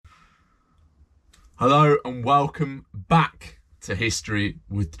Hello and welcome back to History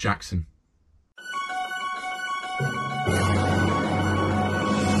with Jackson.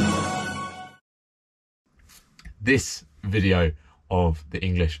 This video of the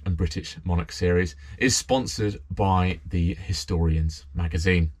English and British Monarch series is sponsored by the Historians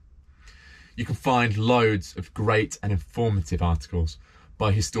magazine. You can find loads of great and informative articles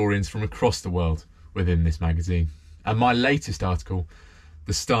by historians from across the world within this magazine. And my latest article,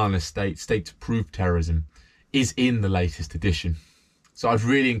 The Starless State to Prove Terrorism, is in the latest edition. So I'd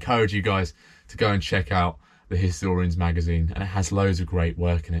really encourage you guys to go and check out the Historians magazine, and it has loads of great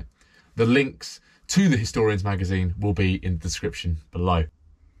work in it. The links to the Historians magazine will be in the description below.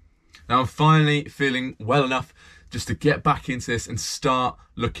 Now I'm finally feeling well enough just to get back into this and start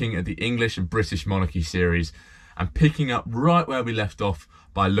looking at the English and British monarchy series and picking up right where we left off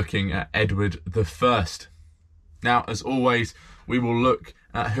by looking at Edward I. Now, as always, we will look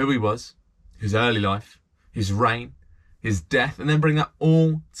at who he was, his early life, his reign, his death, and then bring that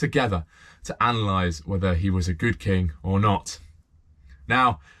all together to analyse whether he was a good king or not.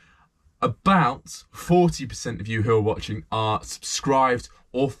 Now, about 40% of you who are watching are subscribed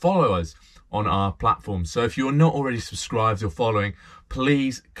or follow us on our platform. So if you're not already subscribed or following,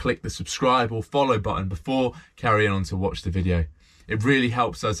 please click the subscribe or follow button before carrying on to watch the video. It really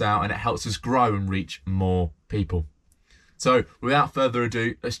helps us out and it helps us grow and reach more people. So without further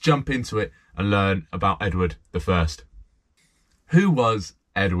ado, let's jump into it and learn about Edward I. Who was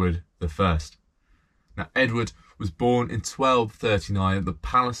Edward I? Now, Edward was born in 1239 at the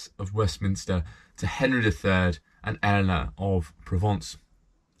Palace of Westminster to Henry III and Eleanor of Provence.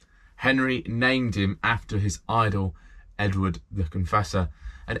 Henry named him after his idol, Edward the Confessor,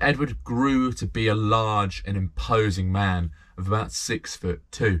 and Edward grew to be a large and imposing man of about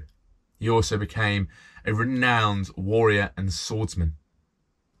 6'2". He also became a renowned warrior and swordsman.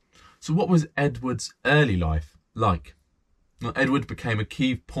 So what was Edward's early life like? Well, Edward became a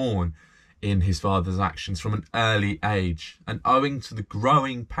key pawn in his father's actions from an early age, and owing to the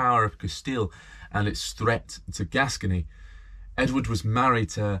growing power of Castile and its threat to Gascony, Edward was married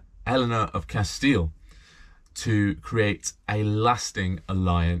to Eleanor of Castile to create a lasting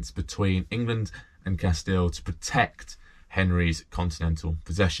alliance between England and Castile to protect Henry's continental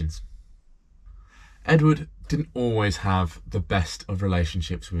possessions. Edward didn't always have the best of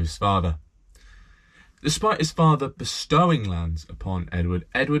relationships with his father. Despite his father bestowing lands upon Edward,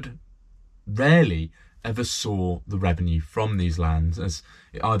 Edward rarely ever saw the revenue from these lands, as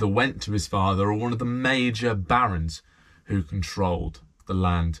it either went to his father or one of the major barons who controlled the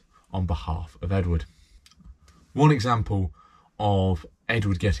land on behalf of Edward. One example of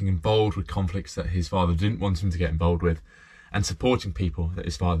Edward getting involved with conflicts that his father didn't want him to get involved with and supporting people that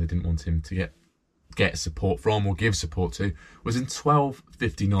his father didn't want him to get support from or give support to was in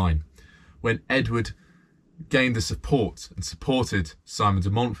 1259, when Edward gained the support and supported Simon de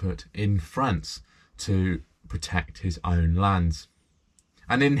Montfort in France to protect his own lands.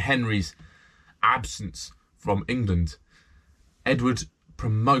 And in Henry's absence from England, Edward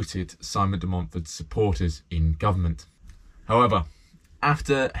promoted Simon de Montfort's supporters in government. However,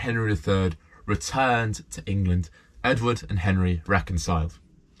 after Henry III returned to England, Edward and Henry reconciled.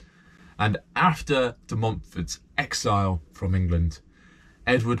 And after de Montfort's exile from England,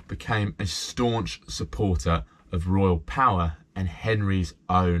 Edward became a staunch supporter of royal power and Henry's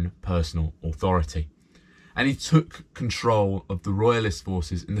own personal authority. And he took control of the royalist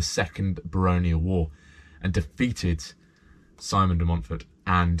forces in the Second Baronial War and defeated Simon de Montfort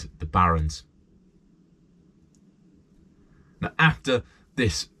and the barons. Now, after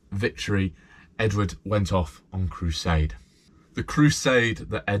this victory, Edward went off on crusade. The crusade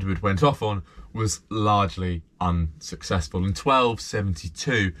that Edward went off on was largely unsuccessful. In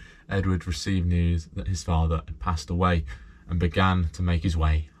 1272, Edward received news that his father had passed away and began to make his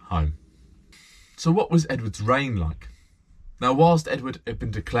way home. So what was Edward's reign like? Now, whilst Edward had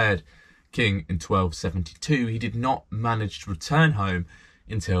been declared king in 1272, he did not manage to return home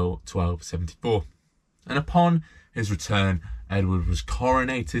until 1274. And upon his return, Edward was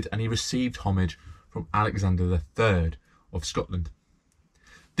coronated and he received homage from Alexander III of Scotland.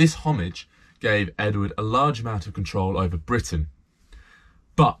 This homage gave Edward a large amount of control over Britain,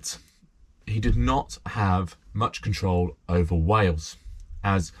 but he did not have much control over Wales,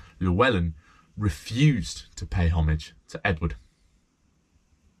 as Llewellyn refused to pay homage to Edward.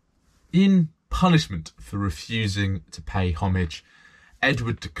 In punishment for refusing to pay homage,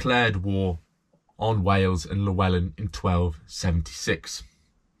 Edward declared war on Wales and Llewellyn in 1276.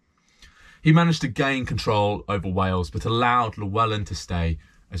 He managed to gain control over Wales, but allowed Llewellyn to stay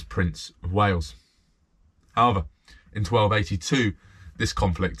as Prince of Wales. However, in 1282, this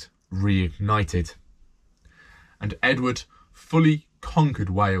conflict reignited, and Edward fully conquered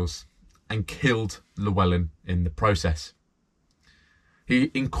Wales and killed Llewellyn in the process.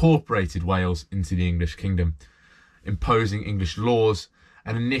 He incorporated Wales into the English kingdom, imposing English laws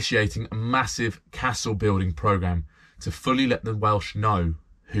and initiating a massive castle building programme to fully let the Welsh know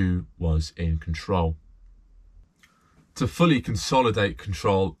who was in control. To fully consolidate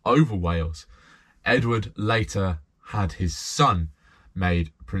control over Wales, Edward later had his son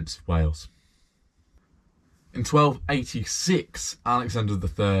made Prince of Wales. In 1286, Alexander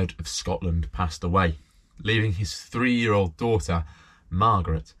III of Scotland passed away, leaving his 3-year-old daughter,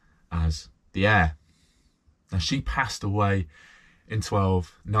 Margaret, as the heir. Now, she passed away in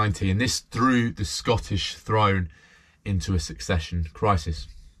 1290, and this threw the Scottish throne into a succession crisis.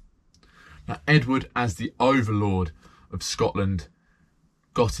 Now, Edward, as the overlord of Scotland,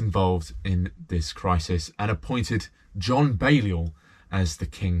 got involved in this crisis and appointed John Balliol as the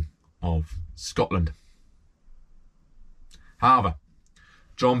King of Scotland. However,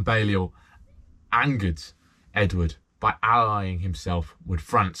 John Balliol angered Edward by allying himself with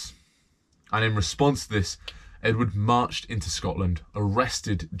France. And in response to this, Edward marched into Scotland,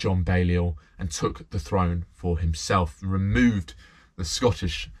 arrested John Balliol and took the throne for himself, removed the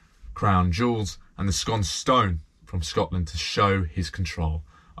Scottish crown jewels and the Scone stone from Scotland to show his control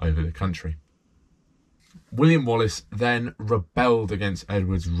over the country. William Wallace then rebelled against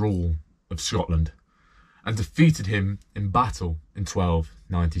Edward's rule of Scotland and defeated him in battle in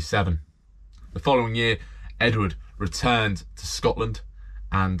 1297. The following year, Edward returned to Scotland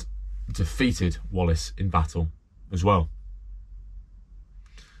and defeated Wallace in battle as well.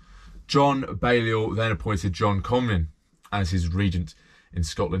 John Balliol then appointed John Comyn as his regent in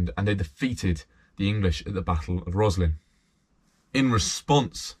Scotland, and they defeated the English at the Battle of Roslin. In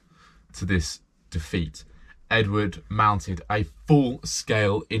response to this defeat, Edward mounted a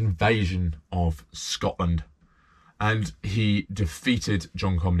full-scale invasion of Scotland, and he defeated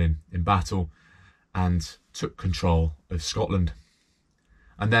John Comyn in battle and took control of Scotland.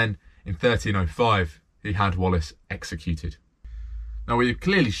 And then in 1305, he had Wallace executed. Now, we've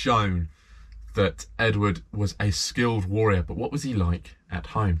clearly shown that Edward was a skilled warrior, but what was he like at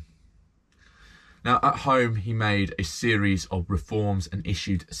home? Now, at home, he made a series of reforms and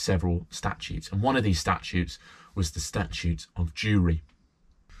issued several statutes. And one of these statutes was the Statute of Jewry.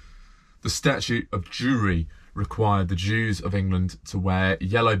 The Statute of Jewry required the Jews of England to wear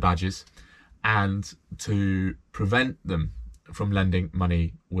yellow badges and to prevent them from lending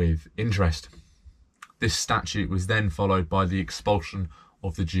money with interest. This statute was then followed by the expulsion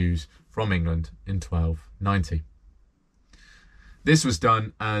of the Jews from England in 1290. This was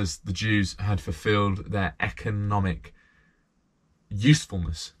done as the Jews had fulfilled their economic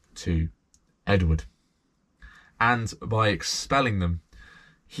usefulness to Edward. And by expelling them,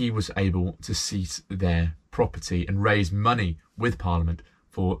 he was able to seize their property and raise money with Parliament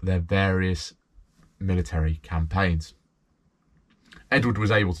for their various military campaigns. Edward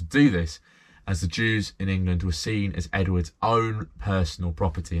was able to do this as the Jews in England were seen as Edward's own personal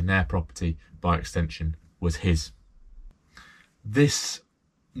property, and their property, by extension, was his. This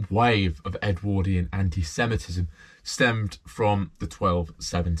wave of Edwardian anti-Semitism stemmed from the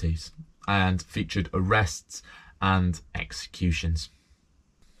 1270s and featured arrests and executions.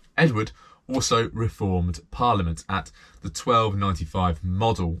 Edward also reformed Parliament at the 1295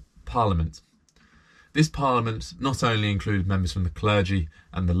 Model Parliament. This Parliament not only included members from the clergy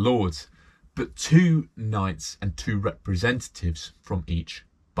and the lords, but 2 knights and 2 representatives from each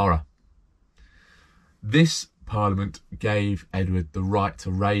borough. This Parliament gave Edward the right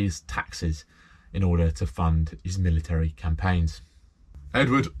to raise taxes in order to fund his military campaigns.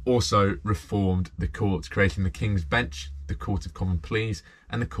 Edward also reformed the courts, creating the King's Bench, the Court of Common Pleas,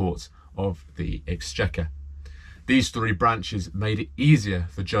 and the Court of the Exchequer. These 3 branches made it easier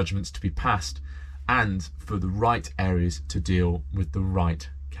for judgments to be passed and for the right areas to deal with the right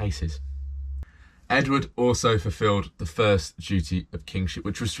cases. Edward also fulfilled the first duty of kingship,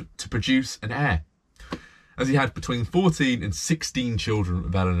 which was to produce an heir, as he had between 14 and 16 children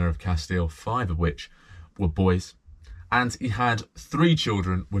with Eleanor of Castile, 5 of which were boys, and he had 3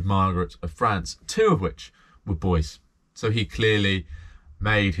 children with Margaret of France, 2 of which were boys. So he clearly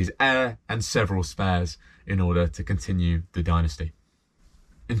made his heir and several spares in order to continue the dynasty.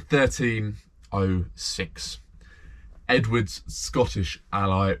 In 1306, Edward's Scottish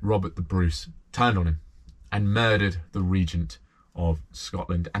ally Robert the Bruce turned on him and murdered the regent of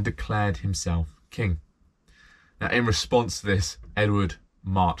Scotland and declared himself king. Now, in response to this, Edward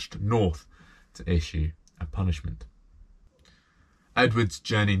marched north to issue a punishment. Edward's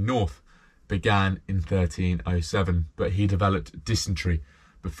journey north began in 1307, but he developed dysentery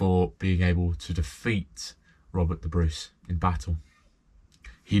before being able to defeat Robert the Bruce in battle.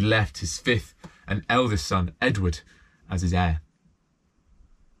 He left his fifth and eldest son, Edward, as his heir.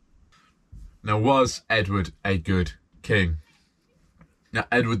 Now, was Edward a good king? Now,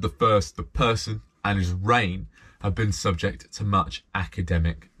 Edward I, the person and his reign have been subject to much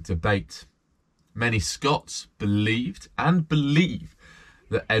academic debate. Many Scots believed and believe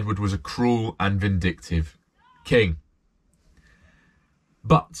that Edward was a cruel and vindictive king.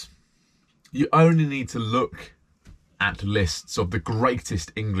 But you only need to look at lists of the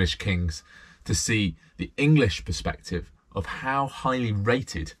greatest English kings to see the English perspective of how highly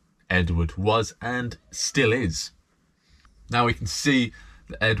rated Edward was and still is. Now we can see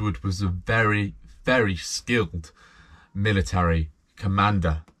that Edward was a very, very skilled military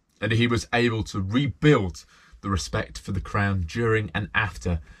commander, and he was able to rebuild the respect for the crown during and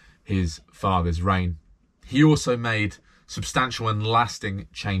after his father's reign. He also made substantial and lasting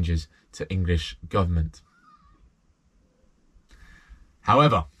changes to English government.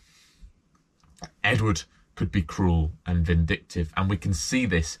 However, Edward could be cruel and vindictive, and we can see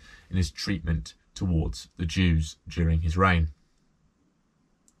this in his treatment towards the Jews during his reign.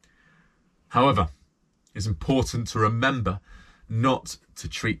 However, it's important to remember not to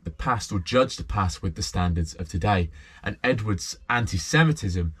treat the past or judge the past with the standards of today, and Edward's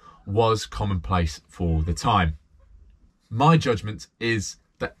anti-Semitism was commonplace for the time. My judgment is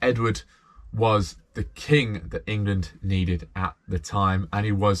that Edward was the king that England needed at the time, and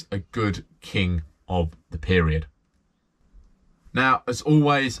he was a good king of the period. Now, as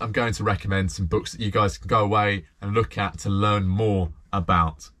always, I'm going to recommend some books that you guys can go away and look at to learn more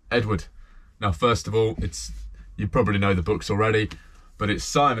about Edward. Now, first of all, you probably know the books already, but it's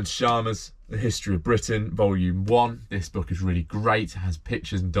Simon Schama's The History of Britain, Volume 1. This book is really great. It has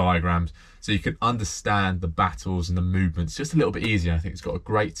pictures and diagrams, so you can understand the battles and the movements just a little bit easier. I think it's got a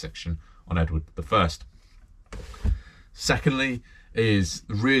great section on Edward I. Secondly is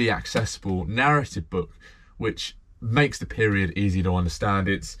a really accessible narrative book, which makes the period easy to understand.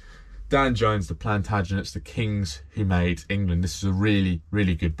 It's Dan Jones, The Plantagenets, The Kings Who Made England. This is a really,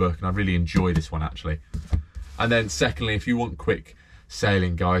 really good book, and I really enjoy this one, actually. And then secondly, if you want quick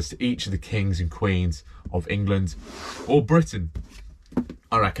sailing guides to each of the kings and queens of England or Britain,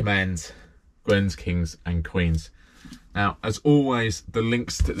 I recommend Gwen's Kings and Queens. Now, as always, the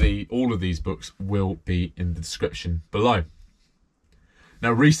links to all of these books will be in the description below.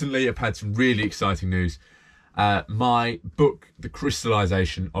 Now, recently, I've had some really exciting news. My book, The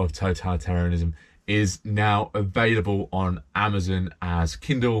Crystallization of Totalitarianism, is now available on Amazon as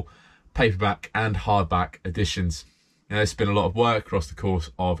Kindle, paperback and hardback editions. Now, it's been a lot of work across the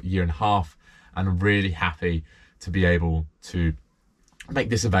course of a year and a half, and I'm really happy to be able to make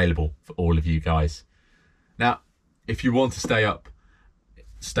this available for all of you guys. Now, if you want to stay up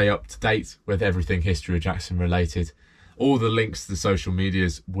to date with everything History of Jackson related, all the links to the social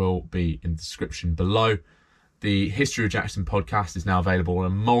medias will be in the description below. The History of Jackson podcast is now available on a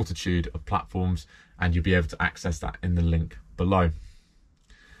multitude of platforms, and you'll be able to access that in the link below.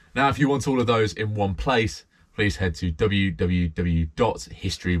 Now, if you want all of those in one place, please head to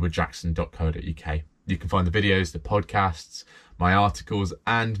www.historywithjackson.co.uk. You can find the videos, the podcasts, my articles,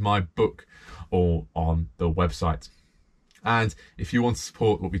 and my book all on the website. And if you want to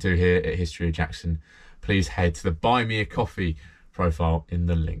support what we do here at History of Jackson, please head to the Buy Me a Coffee profile in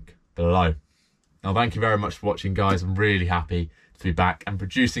the link below. Now, thank you very much for watching, guys. I'm really happy to be back and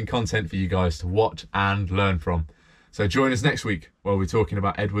producing content for you guys to watch and learn from. So join us next week where we're talking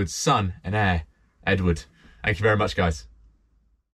about Edward's son and heir, Edward. Thank you very much, guys.